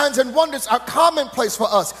miracles, signs, and wonders are commonplace for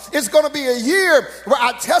us. It's going to be a year where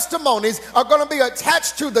our testimonies are going to be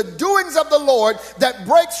attached to the doings of the Lord that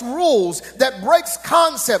breaks rules, that breaks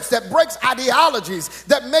concepts, that breaks ideologies,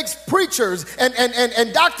 that makes preachers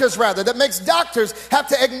and doctors, rather, that makes doctors have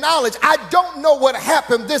to acknowledge, I don't know what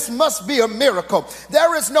happened. This must be a miracle.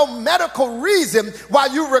 There is no medical reason why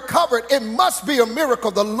you recovered. It must be a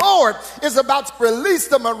miracle. The Lord is about to release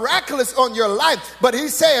the miraculous on your life. But he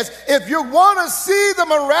says, if you want to see the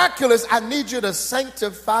miraculous, I need you to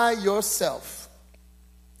sanctify yourself.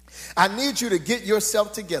 I need you to get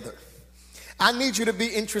yourself together. I need you to be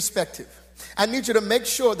introspective. I need you to make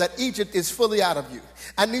sure that Egypt is fully out of you.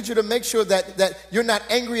 I need you to make sure that you're not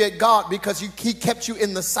angry at God because he kept you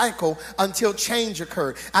in the cycle until change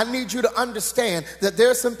occurred. I need you to understand that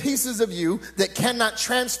there are some pieces of you that cannot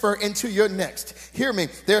transfer into your next. Hear me.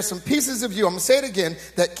 There are some pieces of you, I'm going to say it again,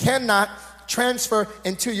 that cannot transfer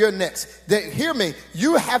into your next. Hear me.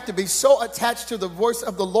 You have to be so attached to the voice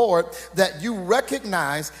of the Lord that you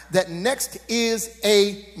recognize that next is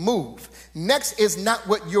a move. Next is not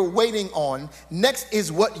what you're waiting on. Next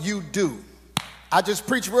is what you do. I just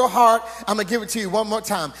preach real hard. I'm going to give it to you one more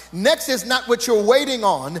time. Next is not what you're waiting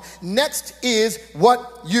on. Next is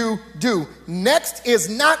what you do. Next is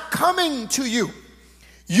not coming to you.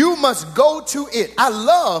 You must go to it. I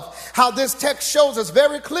love how this text shows us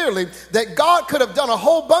very clearly that God could have done a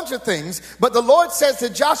whole bunch of things, but the Lord says to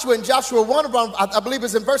Joshua in Joshua 1, I believe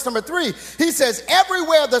it's in verse number 3, he says,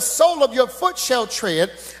 everywhere the sole of your foot shall tread,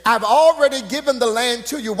 I've already given the land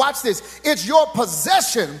to you. Watch this. It's your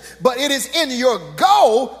possession, but it is in your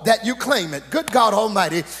go that you claim it. Good God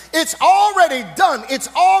Almighty. It's already done. It's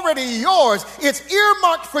already yours. It's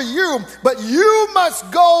earmarked for you, but you must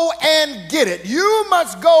go and get it. You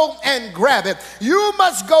must go and grab it. You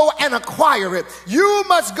must go and acquire it. You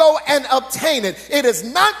must go and obtain it. It is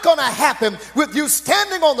not going to happen with you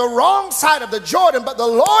standing on the wrong side of the Jordan, but the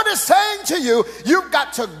Lord is saying to you, you've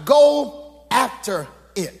got to go after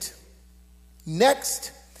it.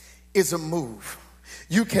 Next is a move.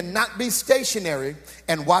 You cannot be stationary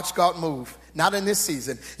and watch God move. Not in this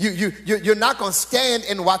season. You're not going to stand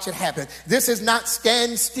and watch it happen. This is not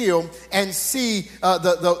stand still and see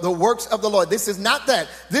the works of the Lord. This is not that.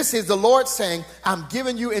 This is the Lord saying, I'm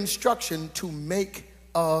giving you instruction to make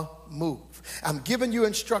a move. I'm giving you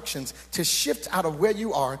instructions to shift out of where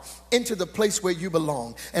you are into the place where you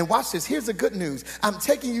belong. And watch this. Here's the good news. I'm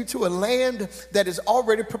taking you to a land that is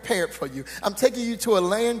already prepared for you. I'm taking you to a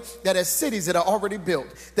land that has cities that are already built,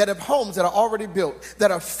 that have homes that are already built, that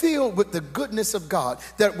are filled with the goodness of God,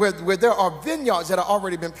 that where there are vineyards that have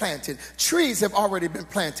already been planted, trees have already been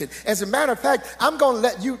planted. As a matter of fact, I'm going to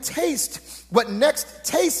let you taste what next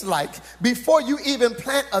tastes like before you even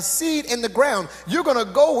plant a seed in the ground. You're going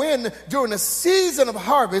to go in during in a season of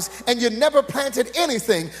harvest and you never planted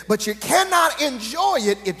anything, but you cannot enjoy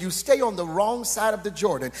it if you stay on the wrong side of the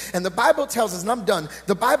Jordan. And the Bible tells us, and I'm done,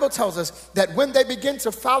 the Bible tells us that when they begin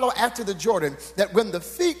to follow after the Jordan, that when the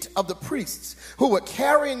feet of the priests who were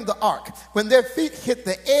carrying the ark, when their feet hit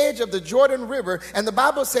the edge of the Jordan River, and the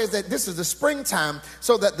Bible says that this is the springtime,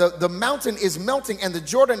 so that the mountain is melting and the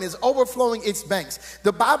Jordan is overflowing its banks.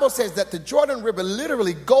 The Bible says that the Jordan River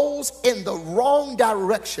literally goes in the wrong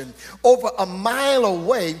direction over a mile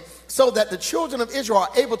away, so that the children of Israel are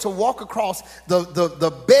able to walk across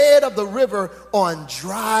the bed of the river on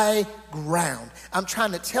dry ground. I'm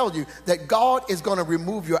trying to tell you that God is going to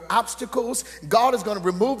remove your obstacles. God is going to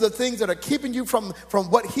remove the things that are keeping you from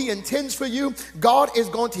what he intends for you. God is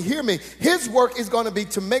going to hear me. His work is going to be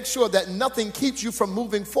to make sure that nothing keeps you from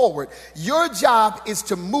moving forward. Your job is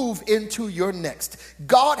to move into your next.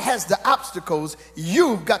 God has the obstacles.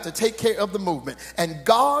 You've got to take care of the movement. And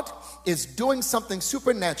God is doing something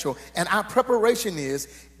supernatural, and our preparation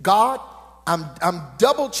is, God, I'm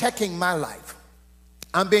double checking my life.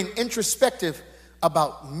 I'm being introspective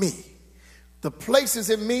about me. The places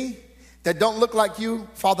in me that don't look like you,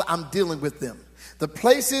 Father, I'm dealing with them. The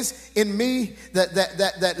places in me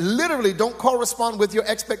that literally don't correspond with your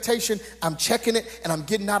expectation, I'm checking it and I'm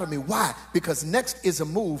getting out of me. Why? Because next is a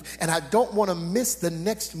move, and I don't want to miss the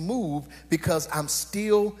next move because I'm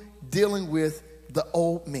still dealing with the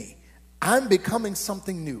old me. I'm becoming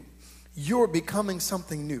something new. You're becoming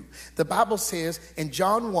something new. The Bible says in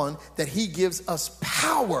John 1 that he gives us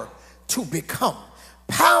power to become.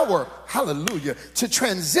 Power, hallelujah, to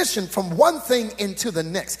transition from one thing into the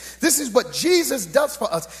next. This is what Jesus does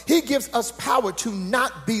for us. He gives us power to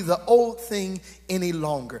not be the old thing any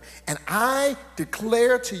longer. And I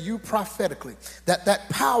declare to you prophetically that that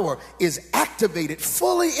power is activated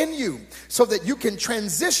fully in you so that you can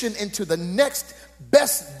transition into the next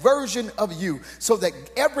best version of you, so that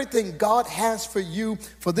everything God has for you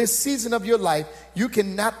for this season of your life, you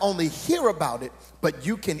can not only hear about it, but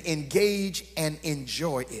you can engage and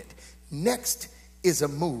enjoy it. Next is a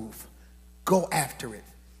move. Go after it.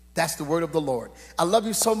 That's the word of the Lord. I love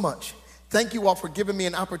you so much. Thank you all for giving me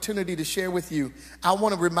an opportunity to share with you. I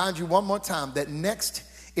want to remind you one more time that next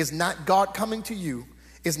is not God coming to you,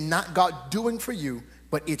 it's not God doing for you,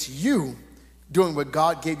 but it's you doing what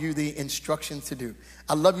God gave you the instructions to do.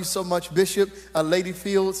 I love you so much, Bishop, Lady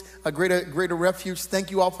Fields, a greater refuge. Thank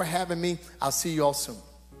you all for having me. I'll see you all soon.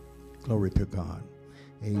 Glory to God.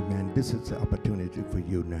 Amen. This is the opportunity for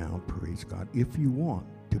you now, praise God. If you want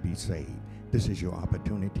to be saved, this is your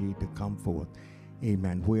opportunity to come forth.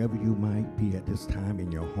 Amen. Wherever you might be at this time,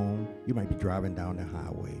 in your home, you might be driving down the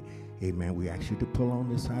highway. Amen. We ask you to pull on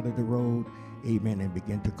the side of the road. Amen. And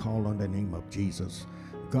begin to call on the name of Jesus.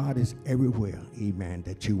 God is everywhere, amen,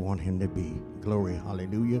 that you want him to be. Glory,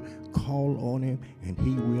 hallelujah. Call on him, and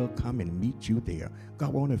he will come and meet you there.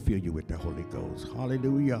 God want to fill you with the Holy Ghost.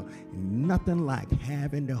 Hallelujah. Nothing like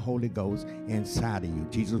having the Holy Ghost inside of you.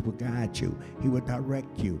 Jesus will guide you. He will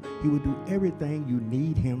direct you. He will do everything you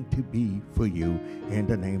need him to be for you in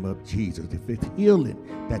the name of Jesus. If it's healing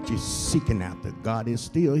that you're seeking after, God is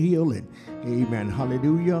still healing. Amen.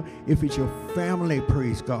 Hallelujah. If it's your family,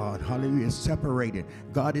 praise God, hallelujah, separated,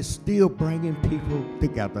 God is still bringing people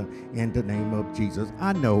together in the name of Jesus.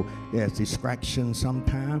 I know there's distractions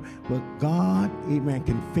sometimes, but God, amen,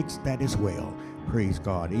 can fix that as well. Praise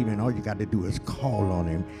God. Amen. All you got to do is call on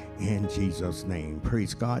him in Jesus' name.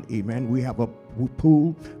 Praise God. Amen. We have a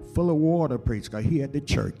pool full of water, praise God, here at the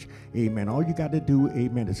church. Amen. All you got to do,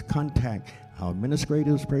 amen, is contact our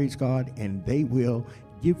administrators, praise God, and they will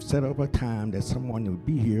set up a time that someone will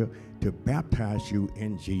be here to baptize you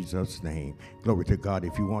in Jesus' name. Glory to God.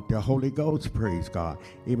 If you want the Holy Ghost, praise God.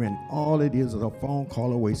 Amen. All it is a phone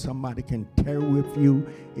call away. Somebody can tarry with you,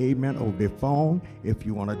 amen, over the phone. If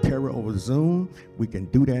you want to tarry over Zoom, we can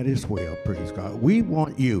do that as well, praise God. We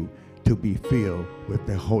want you to be filled with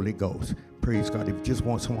the Holy Ghost. Praise God. If you just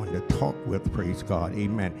want someone to talk with, praise God,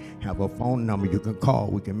 amen, have a phone number you can call.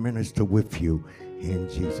 We can minister with you in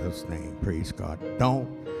Jesus' name. Praise God. Don't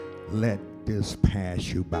let this pass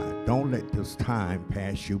you by. Don't let this time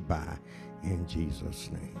pass you by in Jesus'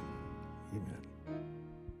 name. Amen.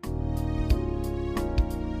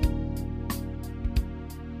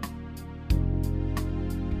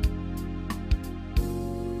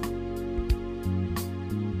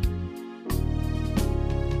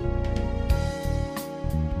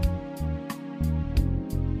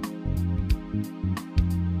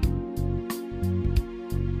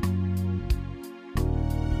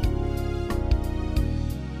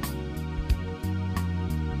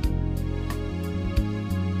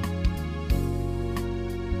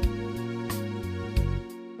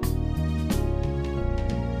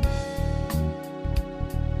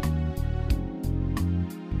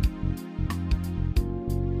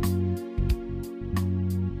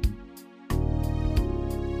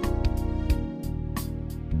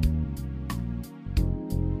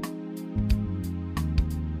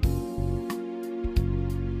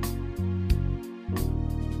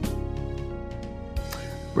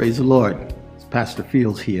 Praise the Lord. It's Pastor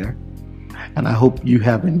Fields here, and I hope you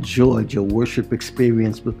have enjoyed your worship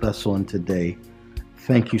experience with us on today.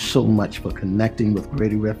 Thank you so much for connecting with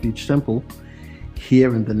Greater Refuge Temple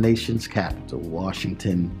here in the nation's capital,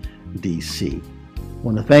 Washington, D.C. I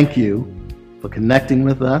want to thank you for connecting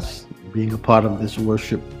with us, being a part of this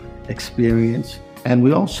worship experience, and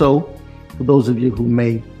we also, for those of you who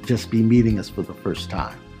may just be meeting us for the first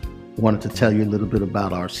time, wanted to tell you a little bit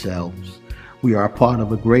about ourselves. We are a part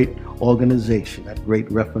of a great organization at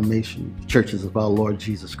Great Reformation Churches of Our Lord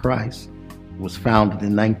Jesus Christ. It was founded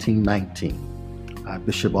in 1919 by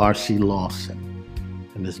Bishop R.C. Lawson.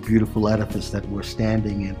 And this beautiful edifice that we're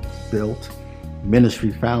standing in, built,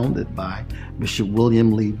 ministry founded by Bishop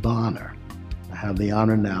William Lee Bonner. I have the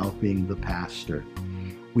honor now of being the pastor.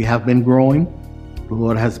 We have been growing. The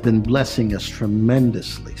Lord has been blessing us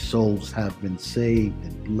tremendously. Souls have been saved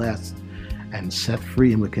and blessed and set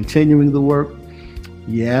free, and we're continuing the work.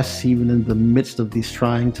 Yes, even in the midst of these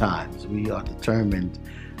trying times, we are determined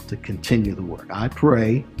to continue the work. I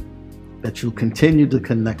pray that you'll continue to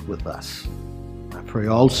connect with us. I pray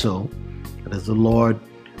also that as the Lord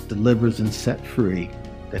delivers and set free,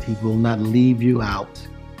 that he will not leave you out.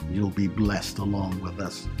 You'll be blessed along with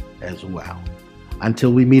us as well.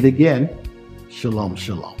 Until we meet again, shalom,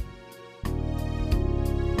 shalom.